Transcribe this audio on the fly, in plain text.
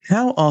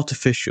How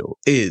artificial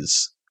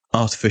is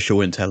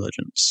artificial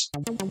intelligence?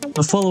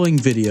 The following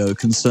video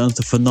concerns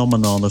the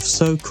phenomenon of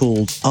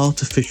so-called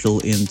artificial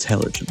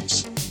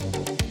intelligence.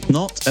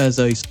 Not as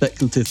a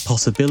speculative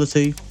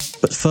possibility,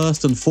 but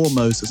first and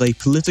foremost as a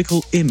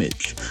political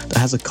image that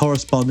has a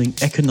corresponding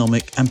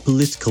economic and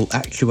political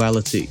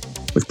actuality,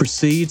 which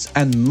precedes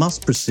and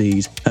must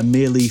precede a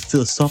merely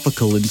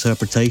philosophical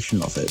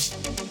interpretation of it.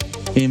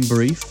 In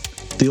brief,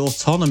 the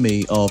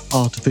autonomy of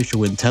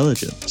artificial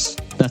intelligence,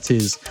 that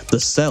is, the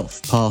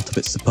self part of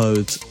its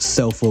supposed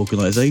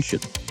self-organisation,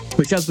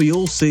 which as we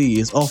all see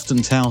is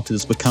often touted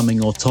as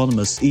becoming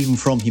autonomous even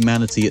from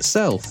humanity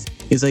itself,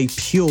 is a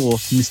pure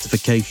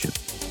mystification.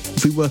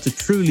 If we were to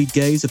truly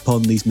gaze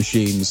upon these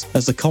machines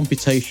as the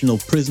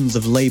computational prisons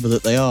of labour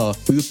that they are,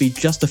 we would be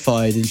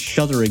justified in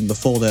shuddering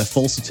before their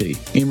falsity,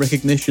 in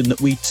recognition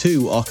that we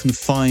too are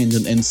confined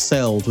and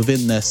encelled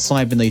within their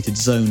cybernated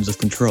zones of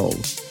control.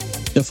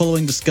 The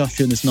following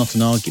discussion is not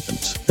an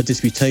argument, a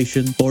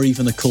disputation, or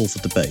even a call for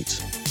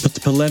debate, but the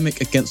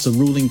polemic against the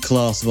ruling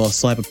class of our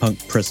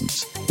cyberpunk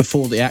present,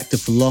 before the act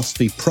of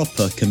philosophy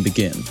proper can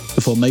begin,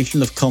 the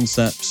formation of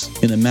concepts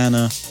in a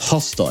manner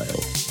hostile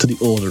to the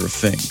order of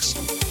things.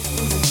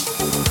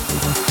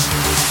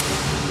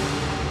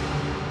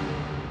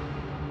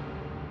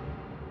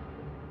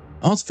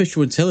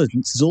 Artificial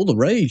intelligence is all the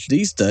rage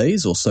these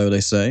days, or so they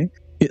say.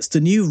 It's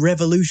the new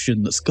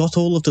revolution that's got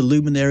all of the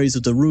luminaries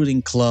of the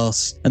ruling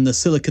class and the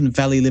Silicon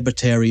Valley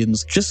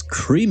libertarians just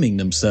creaming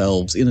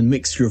themselves in a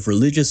mixture of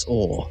religious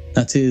awe,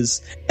 that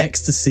is,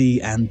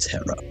 ecstasy and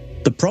terror.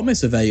 The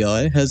promise of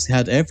AI has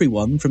had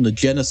everyone from the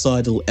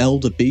genocidal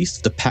elder beast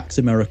of the Pax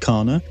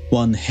Americana,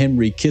 one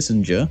Henry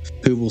Kissinger,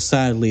 who will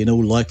sadly in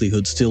all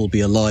likelihood still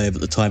be alive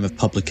at the time of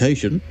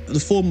publication, the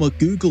former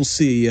Google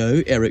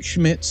CEO Eric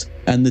Schmidt,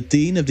 and the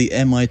dean of the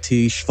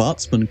MIT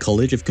Schwarzman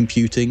College of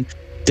Computing,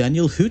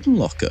 Daniel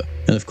Huttenlocher,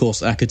 and of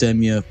course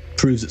academia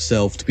proves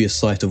itself to be a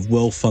site of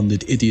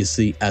well-funded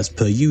idiocy as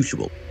per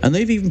usual. And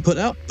they've even put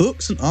out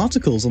books and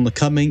articles on the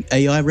coming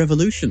AI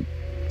revolution.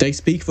 They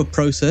speak of a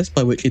process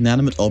by which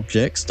inanimate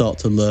objects start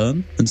to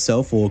learn and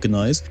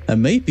self-organize,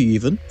 and maybe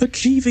even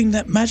achieving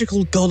that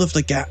magical god of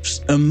the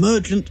gaps,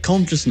 emergent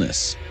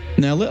consciousness.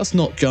 Now let us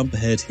not jump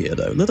ahead here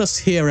though, let us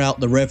hear out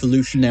the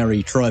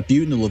revolutionary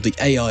tribunal of the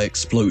AI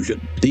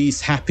explosion. These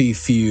happy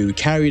few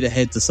carried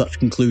ahead to such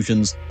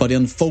conclusions by the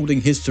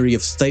unfolding history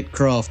of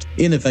statecraft,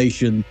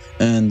 innovation,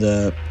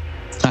 and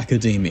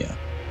academia.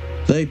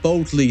 They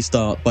boldly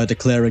start by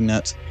declaring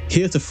that,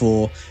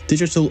 heretofore,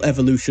 digital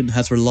evolution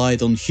has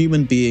relied on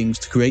human beings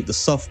to create the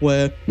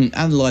software and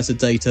analyze the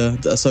data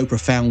that are so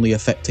profoundly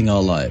affecting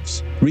our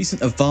lives.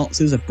 Recent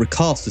advances have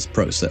recast this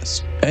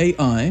process.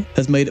 AI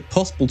has made it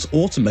possible to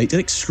automate an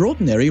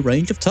extraordinary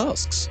range of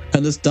tasks,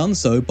 and has done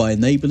so by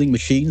enabling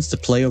machines to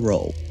play a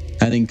role,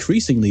 an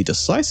increasingly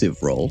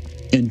decisive role,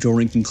 in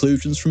drawing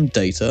conclusions from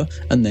data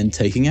and then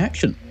taking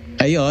action.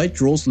 AI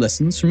draws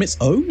lessons from its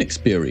own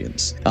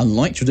experience,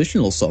 unlike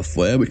traditional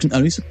software which can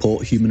only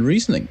support human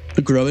reasoning.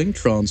 The growing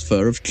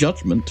transfer of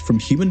judgment from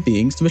human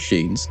beings to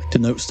machines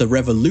denotes the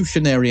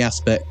revolutionary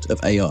aspect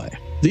of AI.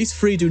 These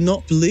three do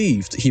not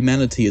believe that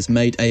humanity has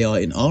made AI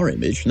in our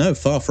image, no,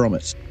 far from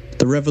it.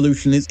 The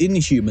revolution is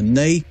inhuman,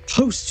 nay,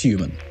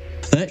 post-human.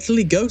 They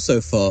actually go so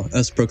far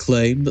as to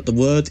proclaim that the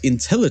word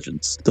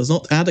intelligence does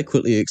not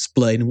adequately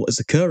explain what is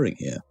occurring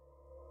here.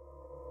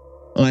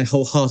 I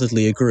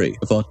wholeheartedly agree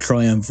with our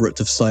triumvirate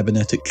of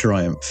cybernetic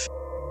triumph.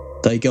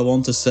 They go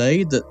on to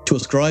say that to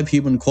ascribe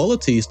human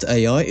qualities to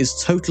AI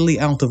is totally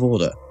out of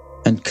order,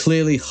 and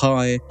clearly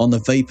high on the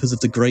vapours of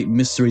the great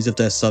mysteries of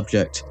their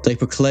subject, they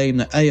proclaim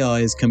that AI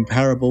is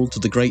comparable to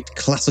the great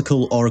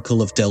classical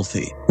oracle of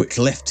Delphi, which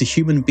left to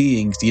human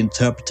beings the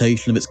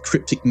interpretation of its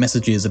cryptic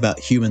messages about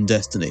human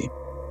destiny.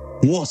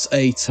 What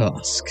a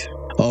task!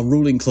 Our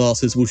ruling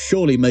classes will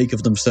surely make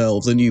of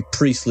themselves a new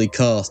priestly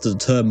caste to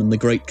determine the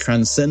great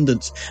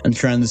transcendent and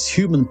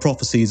transhuman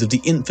prophecies of the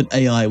infant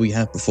AI we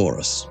have before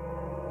us.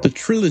 The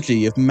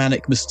trilogy of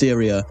manic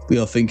mysteria we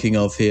are thinking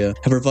of here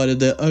have provided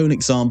their own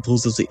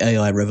examples of the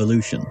AI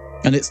revolution,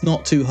 and it's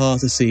not too hard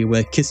to see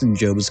where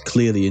Kissinger was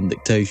clearly in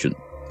dictation.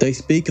 They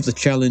speak of the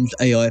challenge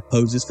AI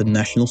poses for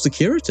national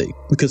security,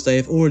 because they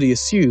have already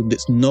assumed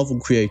its novel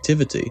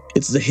creativity.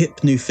 It's the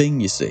hip new thing,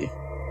 you see.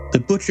 The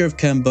Butcher of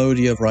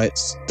Cambodia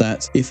writes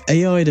that if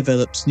AI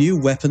develops new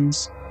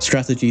weapons,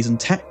 strategies and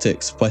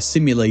tactics by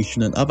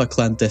simulation and other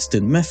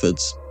clandestine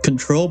methods,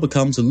 control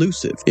becomes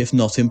elusive, if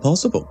not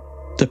impossible.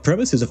 The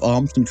premises of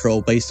arms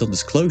control based on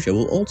disclosure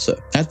will alter.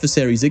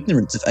 Adversaries'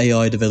 ignorance of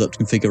AI-developed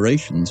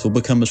configurations will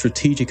become a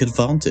strategic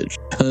advantage,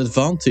 an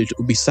advantage that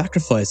will be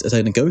sacrificed at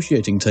a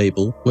negotiating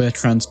table where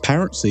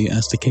transparency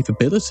as to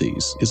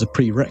capabilities is a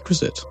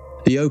prerequisite.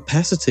 The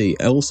opacity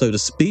and also the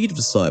speed of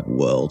the cyber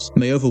world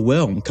may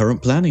overwhelm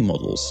current planning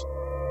models.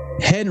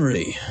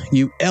 Henry,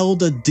 you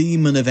elder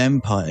demon of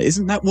empire,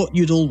 isn't that what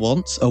you'd all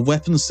want? A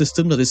weapons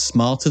system that is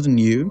smarter than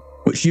you,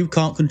 which you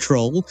can't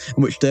control,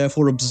 and which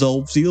therefore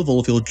absolves you of all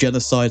of your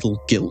genocidal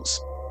guilt?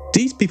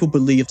 These people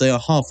believe they are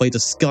halfway to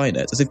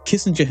Skynet, as if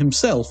Kissinger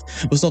himself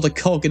was not a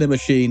cog in a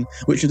machine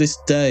which to this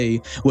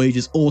day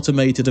wages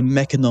automated and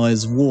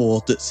mechanized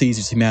war that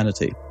seizes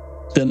humanity.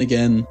 Then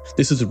again,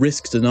 this is a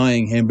risk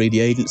denying Henry the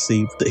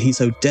agency that he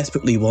so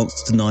desperately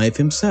wants to deny of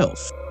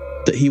himself,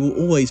 that he will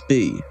always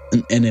be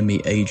an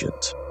enemy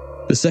agent.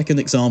 The second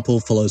example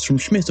follows from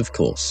Schmidt, of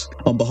course,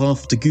 on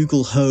behalf of the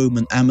Google Home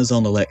and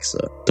Amazon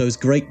Alexa, those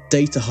great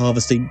data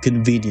harvesting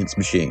convenience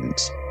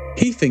machines.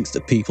 He thinks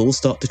that people will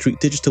start to treat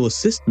digital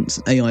assistants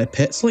and AI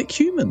pets like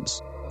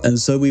humans, and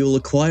so we will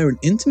acquire an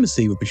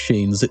intimacy with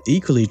machines that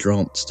equally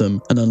grants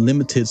them an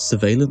unlimited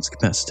surveillance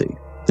capacity.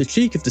 The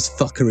cheek of this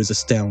fucker is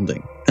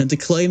astounding, and to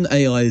claim that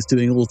AI is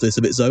doing all of this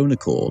of its own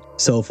accord,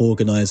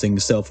 self-organising,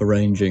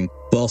 self-arranging,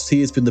 whilst he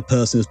has been the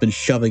person who's been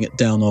shoving it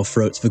down our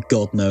throats for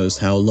God knows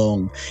how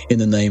long in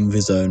the name of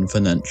his own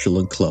financial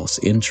and class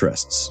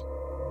interests.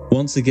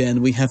 Once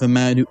again, we have a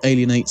man who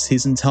alienates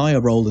his entire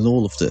role in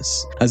all of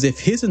this, as if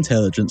his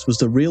intelligence was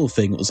the real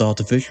thing that was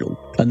artificial,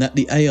 and that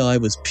the AI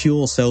was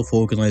pure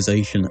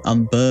self-organisation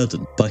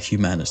unburdened by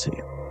humanity.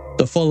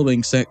 The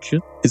following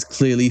section is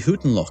clearly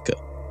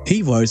Huttenlocher.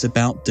 He worries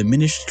about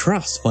diminished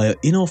trust via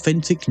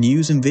inauthentic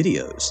news and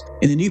videos,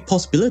 in the new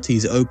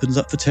possibilities it opens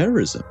up for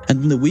terrorism,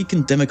 and in the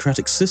weakened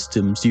democratic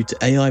systems due to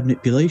AI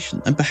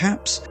manipulation, and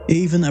perhaps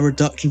even a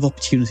reduction of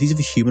opportunities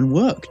for human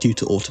work due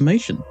to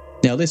automation.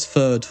 Now, this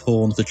third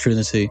horn of the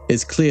Trinity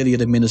is clearly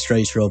an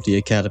administrator of the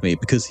Academy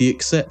because he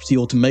accepts the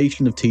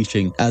automation of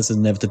teaching as an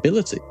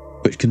inevitability,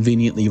 which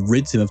conveniently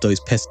rids him of those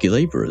pesky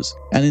labourers,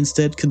 and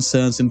instead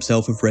concerns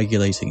himself with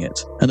regulating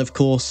it. And of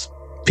course,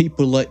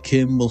 people like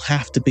him will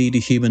have to be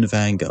the human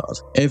vanguard.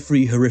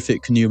 Every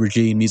horrific new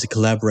regime needs a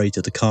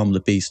collaborator to calm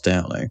the beast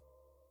down, eh?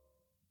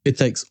 It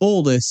takes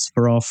all this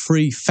for our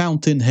three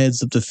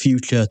fountainheads of the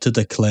future to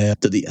declare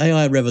that the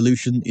AI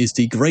revolution is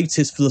the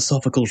greatest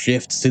philosophical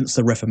shift since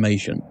the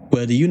Reformation,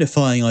 where the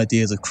unifying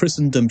ideas of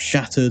Christendom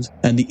shattered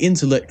and the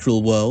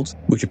intellectual world,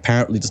 which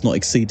apparently does not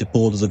exceed the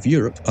borders of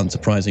Europe,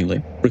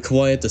 unsurprisingly,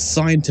 required the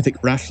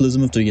scientific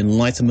rationalism of the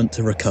Enlightenment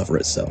to recover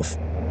itself.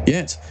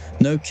 Yet,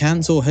 no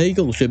Kant or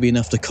Hegel should be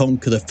enough to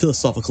conquer the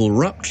philosophical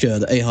rupture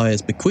that AI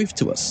has bequeathed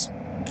to us,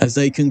 as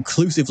they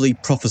conclusively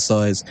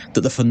prophesize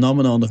that the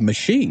phenomenon of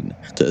machine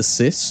that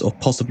assists or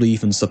possibly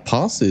even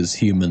surpasses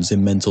humans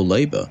in mental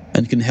labour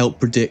and can help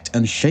predict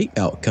and shape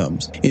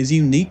outcomes is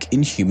unique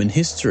in human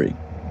history.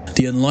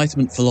 The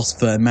Enlightenment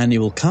philosopher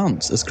Immanuel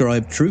Kant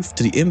ascribed truth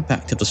to the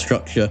impact of the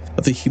structure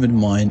of the human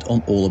mind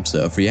on all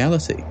observed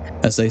reality.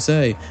 As they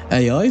say,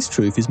 AI's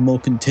truth is more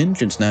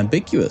contingent and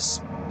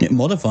ambiguous. It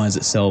modifies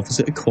itself as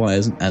it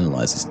acquires and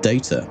analyses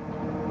data.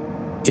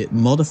 It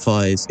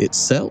modifies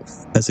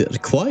itself as it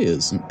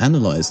acquires and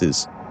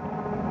analyses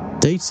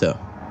data.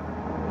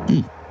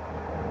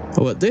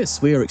 Well, at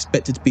this, we are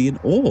expected to be in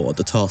awe at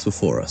the task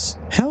before us.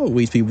 How are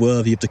we to be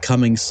worthy of the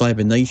coming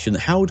cyber nation?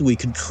 How do we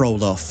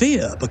control our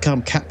fear,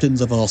 become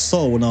captains of our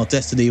soul and our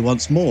destiny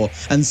once more,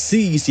 and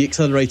seize the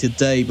accelerated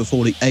day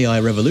before the AI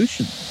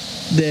revolution?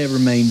 There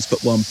remains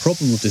but one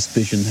problem with this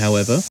vision,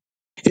 however.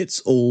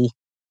 It's all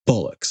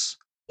bollocks.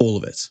 All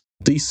of it.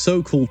 These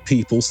so-called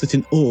people sit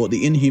in awe at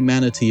the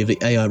inhumanity of the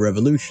AI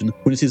revolution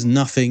when it is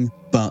nothing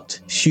but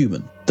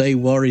human. They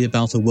worry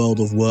about a world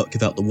of work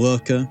without the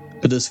worker,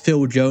 but as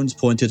Phil Jones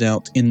pointed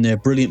out in their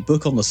brilliant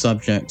book on the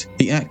subject,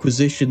 the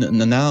acquisition and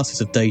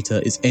analysis of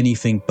data is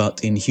anything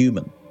but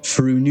inhuman.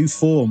 Through new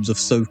forms of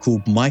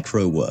so-called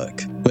micro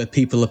work, where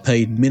people are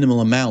paid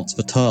minimal amounts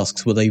for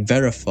tasks where they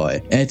verify,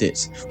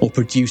 edit, or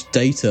produce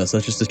data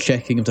such as the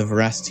checking of the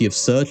veracity of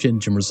search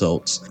engine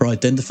results, or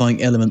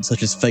identifying elements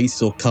such as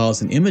faces or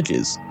cars and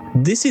images.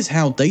 This is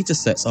how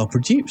datasets are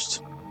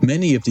produced.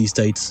 Many of these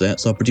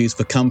datasets are produced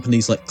for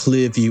companies like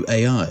Clearview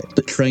AI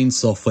that train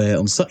software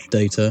on such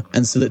data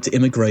and sell it to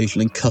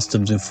immigration and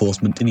customs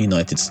enforcement in the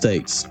United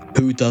States.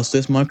 Who does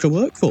this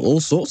micro-work for?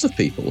 All sorts of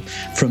people,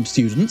 from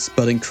students,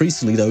 but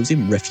increasingly those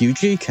in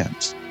refugee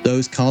camps,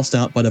 those cast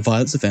out by the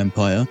violence of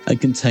empire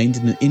and contained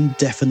in an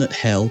indefinite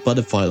hell by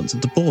the violence of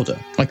the border.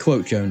 I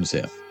quote Jones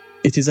here.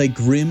 It is a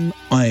grim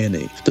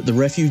irony that the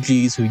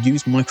refugees who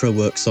use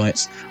micro-work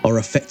sites are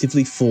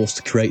effectively forced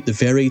to create the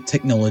very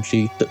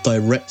technology that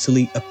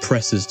directly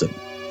oppresses them.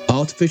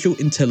 Artificial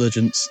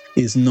intelligence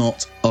is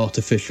not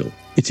artificial.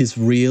 It is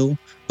real,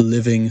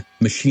 living,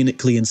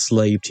 machinically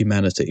enslaved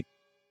humanity.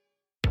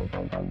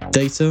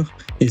 Data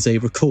is a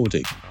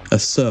recording, a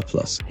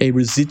surplus, a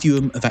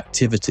residuum of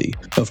activity,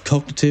 of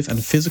cognitive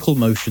and physical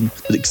motion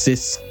that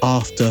exists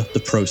after the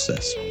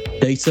process.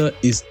 Data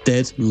is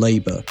dead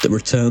labour that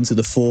returns in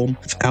the form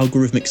of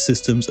algorithmic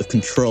systems of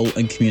control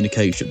and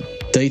communication.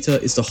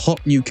 Data is the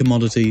hot new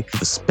commodity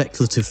of a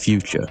speculative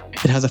future.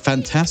 It has a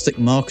fantastic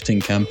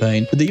marketing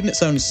campaign that even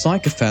its own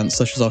sycophants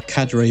such as our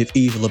cadre of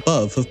evil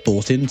above have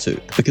bought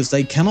into, because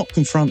they cannot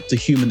confront the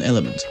human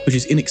element, which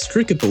is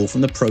inextricable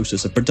from the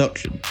process of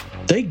production.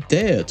 They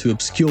dare to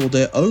obscure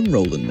their own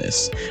role in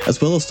this,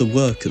 as well as the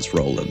workers'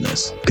 role in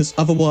this, because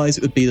otherwise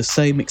it would be the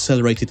same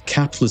accelerated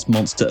capitalist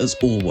monster as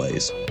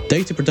always.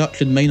 Data production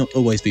production may not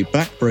always be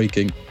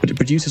backbreaking, but it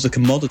produces a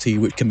commodity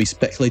which can be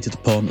speculated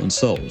upon and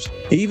sold.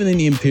 Even in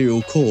the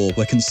Imperial Core,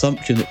 where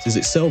consumption is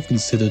itself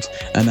considered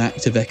an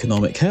act of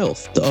economic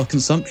health, that our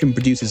consumption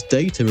produces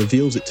data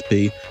reveals it to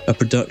be a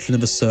production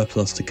of a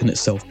surplus that can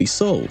itself be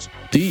sold.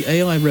 The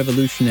AI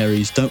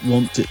revolutionaries don't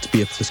want it to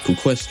be a political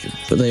question,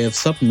 but they have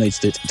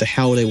sublimated it into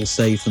how they will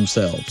save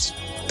themselves.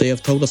 They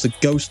have told us a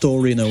ghost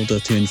story in order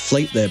to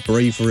inflate their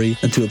bravery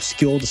and to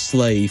obscure the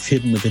slave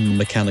hidden within the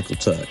mechanical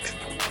Turk.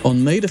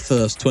 On May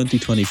 1st,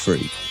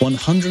 2023,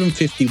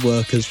 150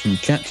 workers from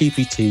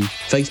ChatGPT,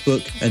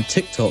 Facebook, and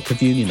TikTok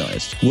have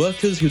unionized.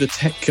 Workers who the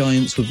tech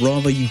giants would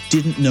rather you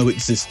didn't know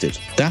existed.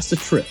 That's the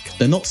trick.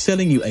 They're not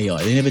selling you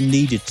AI, they never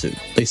needed to.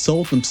 They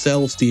sold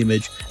themselves the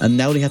image, and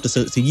now they have to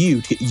sell it to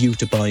you to get you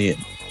to buy in.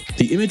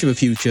 The image of a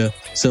future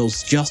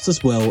sells just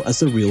as well as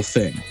the real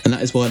thing, and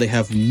that is why they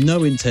have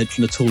no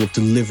intention at all of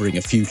delivering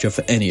a future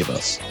for any of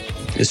us.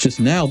 It's just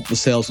now that the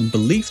salesmen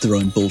believe their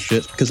own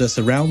bullshit because they're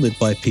surrounded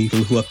by people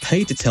who are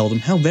paid to tell them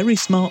how very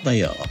smart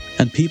they are,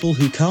 and people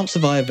who can't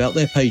survive without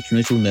their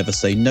patronage will never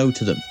say no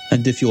to them.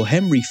 And if you're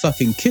Henry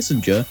fucking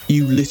Kissinger,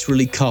 you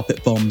literally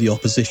carpet bomb the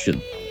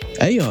opposition.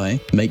 AI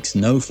makes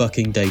no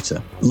fucking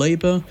data.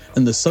 Labour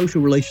and the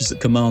social relations that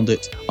command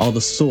it are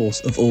the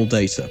source of all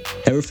data.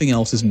 Everything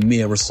else is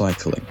mere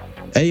recycling.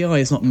 AI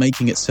is not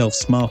making itself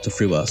smarter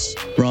through us.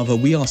 Rather,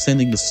 we are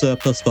sending the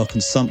surplus of our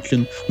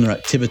consumption and our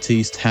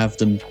activities to have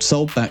them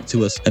sold back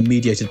to us and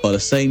mediated by the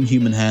same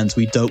human hands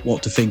we don't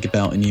want to think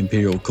about in the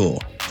Imperial Core.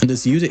 And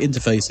as user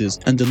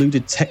interfaces and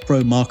deluded tech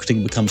bro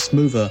marketing become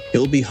smoother, it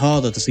will be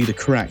harder to see the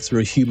cracks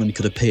where a human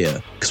could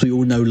appear, because we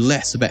all know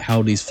less about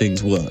how these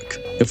things work.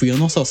 If we are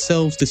not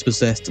ourselves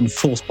dispossessed and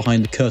forced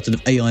behind the curtain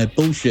of AI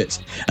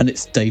bullshit and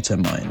its data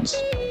mines.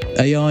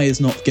 AI is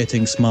not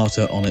getting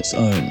smarter on its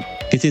own.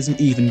 It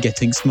isn't even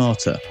getting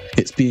smarter.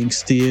 It's being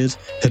steered,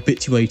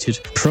 habituated,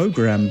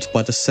 programmed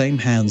by the same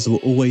hands that were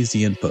always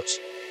the input.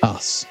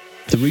 Us.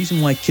 The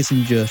reason why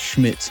Kissinger,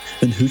 Schmidt,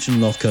 and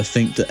Huttenlocher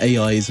think that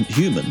AI isn't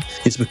human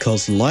is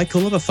because, like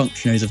all other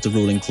functionaries of the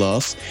ruling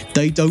class,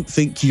 they don't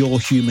think you're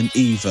human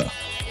either.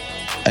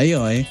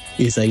 AI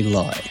is a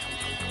lie.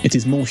 It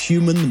is more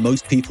human than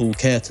most people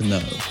care to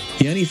know.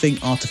 The only thing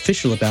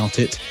artificial about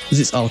it is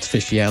its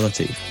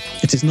artificiality.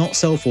 It is not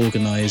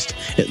self-organized,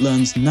 it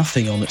learns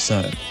nothing on its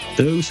own.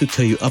 Those who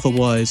tell you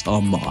otherwise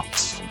are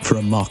marks for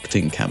a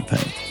marketing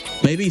campaign.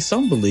 Maybe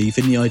some believe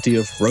in the idea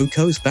of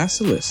Roko's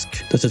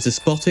basilisk, that a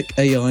despotic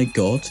AI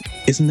god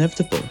is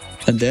inevitable,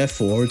 and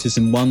therefore it is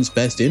in one's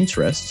best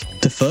interest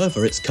to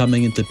further its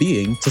coming into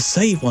being to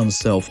save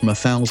oneself from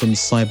 1,000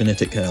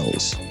 cybernetic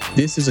hells.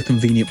 This is a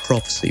convenient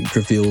prophecy which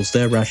reveals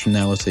their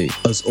rationality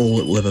as all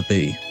it will ever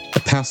be. A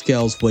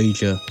Pascal's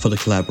wager for the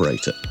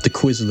collaborator, the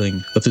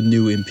quizzling of the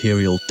new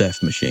imperial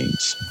death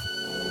machines.